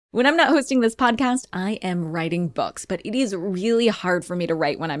When I'm not hosting this podcast, I am writing books, but it is really hard for me to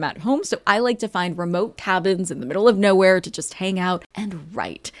write when I'm at home, so I like to find remote cabins in the middle of nowhere to just hang out and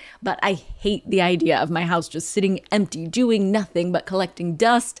write. But I hate the idea of my house just sitting empty, doing nothing but collecting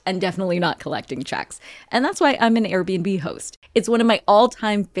dust and definitely not collecting checks. And that's why I'm an Airbnb host. It's one of my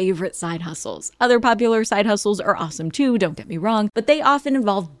all-time favorite side hustles. Other popular side hustles are awesome too, don't get me wrong, but they often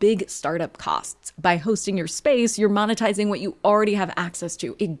involve big startup costs. By hosting your space, you're monetizing what you already have access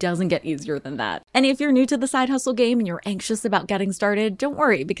to. It doesn't get easier than that. And if you're new to the side hustle game and you're anxious about getting started, don't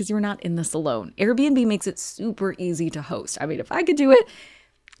worry, because you're not in this alone. Airbnb makes it super easy to host. I mean, if I could do it,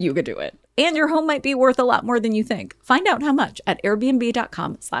 you could do it. And your home might be worth a lot more than you think. Find out how much at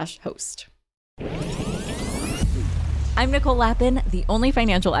airbnb.com/host. I'm Nicole Lappin, the only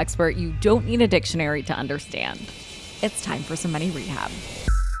financial expert you don't need a dictionary to understand. It's time for some money rehab.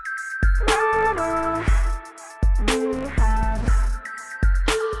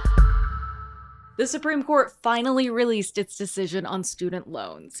 The Supreme Court finally released its decision on student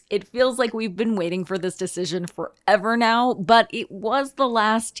loans. It feels like we've been waiting for this decision forever now, but it was the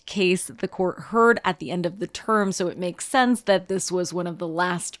last case that the court heard at the end of the term, so it makes sense that this was one of the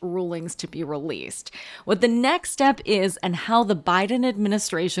last rulings to be released. What the next step is and how the Biden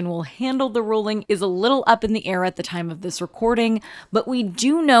administration will handle the ruling is a little up in the air at the time of this recording, but we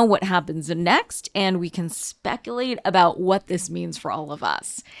do know what happens next, and we can speculate about what this means for all of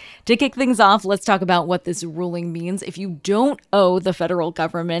us. To kick things off, let's talk about what this ruling means if you don't owe the federal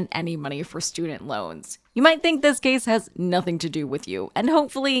government any money for student loans. You might think this case has nothing to do with you, and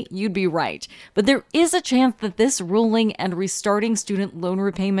hopefully you'd be right. But there is a chance that this ruling and restarting student loan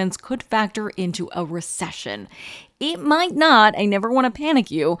repayments could factor into a recession. It might not, I never want to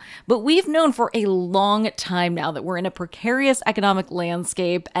panic you, but we've known for a long time now that we're in a precarious economic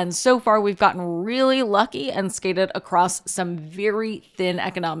landscape, and so far we've gotten really lucky and skated across some very thin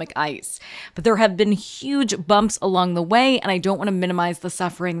economic ice. But there have been huge bumps along the way, and I don't want to minimize the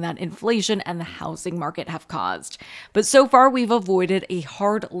suffering that inflation and the housing market have caused. But so far we've avoided a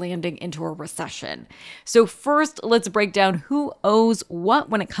hard landing into a recession. So first, let's break down who owes what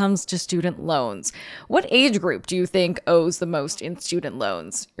when it comes to student loans. What age group do you think owes the most in student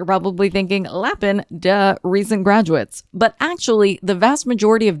loans? You're probably thinking, Lappin, duh, recent graduates. But actually, the vast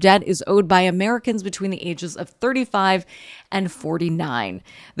majority of debt is owed by Americans between the ages of 35 and 49.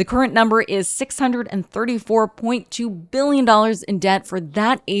 The current number is $634.2 billion in debt for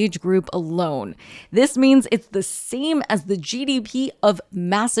that age group alone. This means it's the same as the GDP of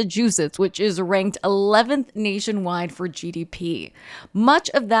Massachusetts, which is ranked 11th nationwide for GDP. Much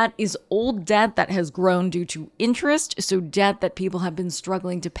of that is old debt that has grown due to interest, so debt that people have been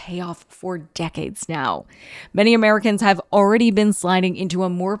struggling to pay off for decades now. Many Americans have already been sliding into a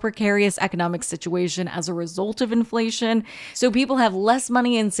more precarious economic situation as a result of inflation, so people have less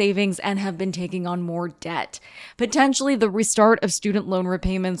money in savings and have been taking on more debt. Potentially, the restart of student loan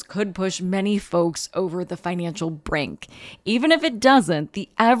repayments could push many folks over the financial brink. Even if it doesn't, the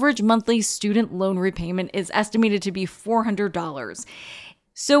average monthly student loan repayment is estimated to be $400.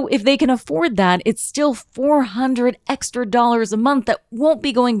 So if they can afford that, it's still $400 extra a month that won't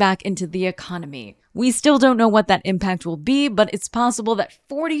be going back into the economy. We still don't know what that impact will be, but it's possible that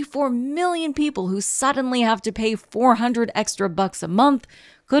 44 million people who suddenly have to pay $400 extra a month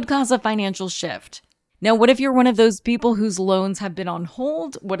could cause a financial shift. Now, what if you're one of those people whose loans have been on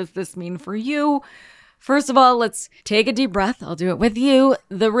hold? What does this mean for you? First of all, let's take a deep breath. I'll do it with you.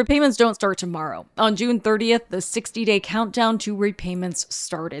 The repayments don't start tomorrow. On June 30th, the 60-day countdown to repayments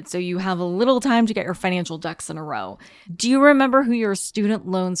started, so you have a little time to get your financial ducks in a row. Do you remember who your student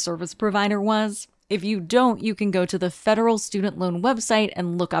loan service provider was? If you don't, you can go to the federal student loan website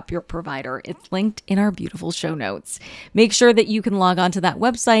and look up your provider. It's linked in our beautiful show notes. Make sure that you can log on to that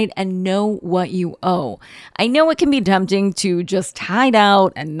website and know what you owe. I know it can be tempting to just hide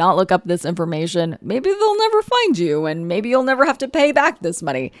out and not look up this information. Maybe they'll never find you, and maybe you'll never have to pay back this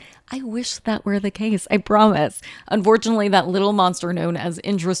money. I wish that were the case, I promise. Unfortunately, that little monster known as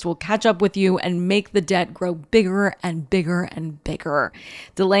interest will catch up with you and make the debt grow bigger and bigger and bigger.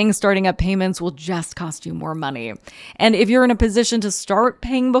 Delaying starting up payments will just cost you more money. And if you're in a position to start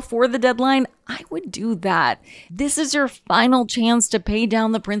paying before the deadline, I would do that. This is your final chance to pay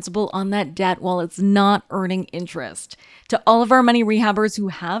down the principal on that debt while it's not earning interest. To all of our money rehabbers who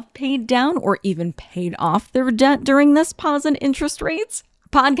have paid down or even paid off their debt during this pause in interest rates,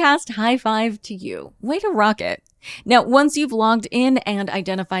 podcast high five to you. Way to rock it. Now, once you've logged in and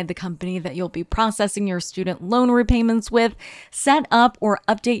identified the company that you'll be processing your student loan repayments with, set up or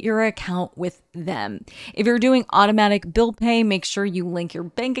update your account with them. If you're doing automatic bill pay, make sure you link your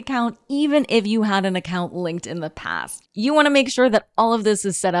bank account, even if you had an account linked in the past. You want to make sure that all of this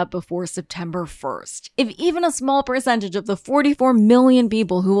is set up before September 1st. If even a small percentage of the 44 million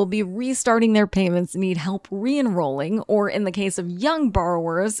people who will be restarting their payments need help re-enrolling, or in the case of young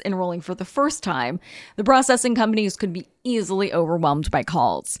borrowers enrolling for the first time, the processing companies could be easily overwhelmed by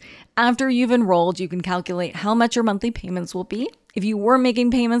calls. After you've enrolled, you can calculate how much your monthly payments will be. If you were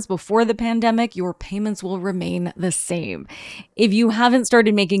making payments before the pandemic, your payments will remain the same. If you haven't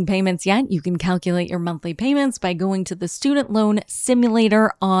started making payments yet, you can calculate your monthly payments by going to the student loan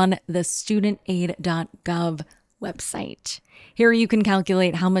simulator on the studentaid.gov website. Here you can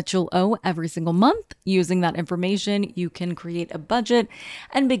calculate how much you'll owe every single month. Using that information, you can create a budget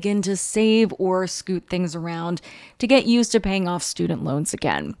and begin to save or scoot things around to get used to paying off student loans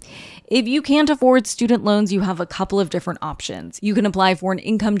again. If you can't afford student loans, you have a couple of different options. You can apply for an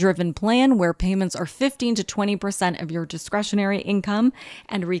income-driven plan where payments are 15 to 20% of your discretionary income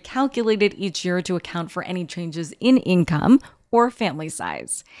and recalculated each year to account for any changes in income or family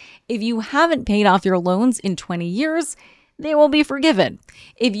size. If you haven't paid off your loans in 20 years, they will be forgiven.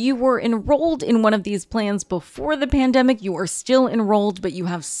 If you were enrolled in one of these plans before the pandemic, you are still enrolled, but you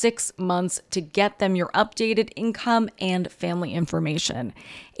have 6 months to get them your updated income and family information.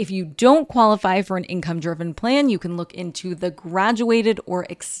 If you don't qualify for an income-driven plan, you can look into the graduated or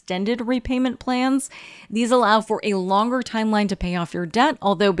extended repayment plans. These allow for a longer timeline to pay off your debt,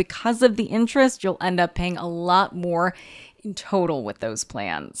 although because of the interest, you'll end up paying a lot more in total with those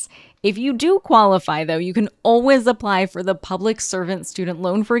plans. If you do qualify, though, you can always apply for the Public Servant Student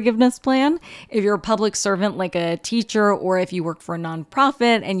Loan Forgiveness Plan. If you're a public servant like a teacher, or if you work for a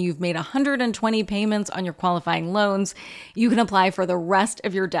nonprofit and you've made 120 payments on your qualifying loans, you can apply for the rest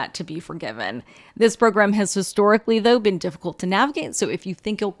of your debt to be forgiven. This program has historically, though, been difficult to navigate, so if you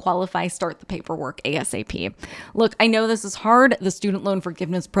think you'll qualify, start the paperwork ASAP. Look, I know this is hard. The Student Loan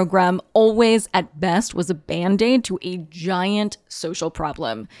Forgiveness Program always, at best, was a band-aid to a giant social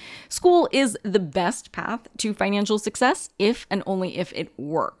problem. School is the best path to financial success if and only if it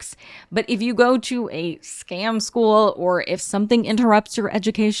works. But if you go to a scam school or if something interrupts your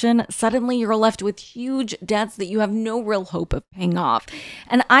education, suddenly you're left with huge debts that you have no real hope of paying off.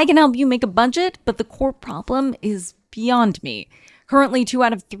 And I can help you make a budget, but the core problem is beyond me. Currently, 2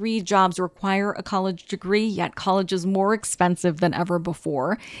 out of 3 jobs require a college degree, yet college is more expensive than ever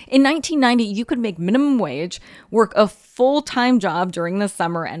before. In 1990, you could make minimum wage, work a full-time job during the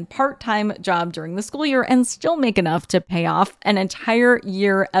summer and part-time job during the school year, and still make enough to pay off an entire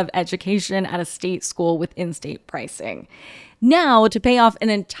year of education at a state school with in-state pricing. Now, to pay off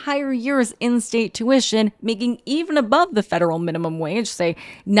an entire year's in-state tuition, making even above the federal minimum wage, say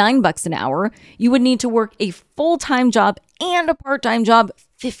 $9 an hour, you would need to work a full-time job and a part-time job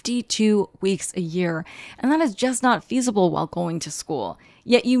 52 weeks a year. And that is just not feasible while going to school.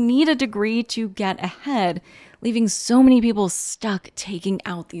 Yet you need a degree to get ahead, leaving so many people stuck taking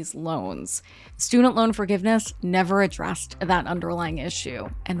out these loans. Student loan forgiveness never addressed that underlying issue,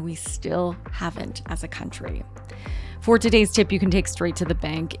 and we still haven't as a country. For today's tip you can take straight to the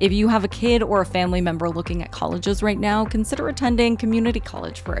bank. If you have a kid or a family member looking at colleges right now, consider attending community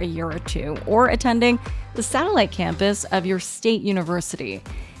college for a year or 2, or attending the satellite campus of your state university.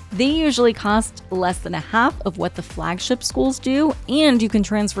 They usually cost less than a half of what the flagship schools do, and you can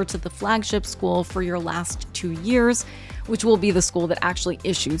transfer to the flagship school for your last 2 years, which will be the school that actually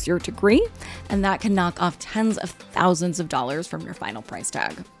issues your degree, and that can knock off tens of thousands of dollars from your final price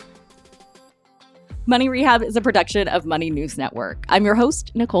tag. Money Rehab is a production of Money News Network. I'm your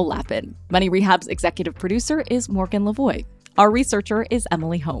host, Nicole Lappin. Money Rehab's executive producer is Morgan Lavoie. Our researcher is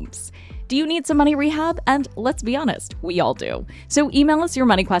Emily Holmes. Do you need some money rehab? And let's be honest, we all do. So email us your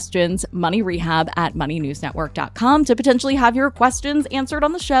money questions, moneyrehab@moneynewsnetwork.com, to potentially have your questions answered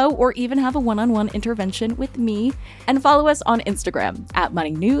on the show, or even have a one-on-one intervention with me. And follow us on Instagram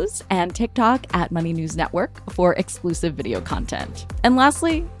 @moneynews and TikTok @moneynewsnetwork for exclusive video content. And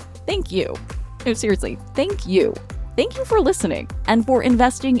lastly, thank you. No, seriously, thank you. Thank you for listening and for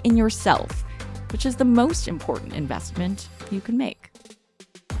investing in yourself, which is the most important investment you can make.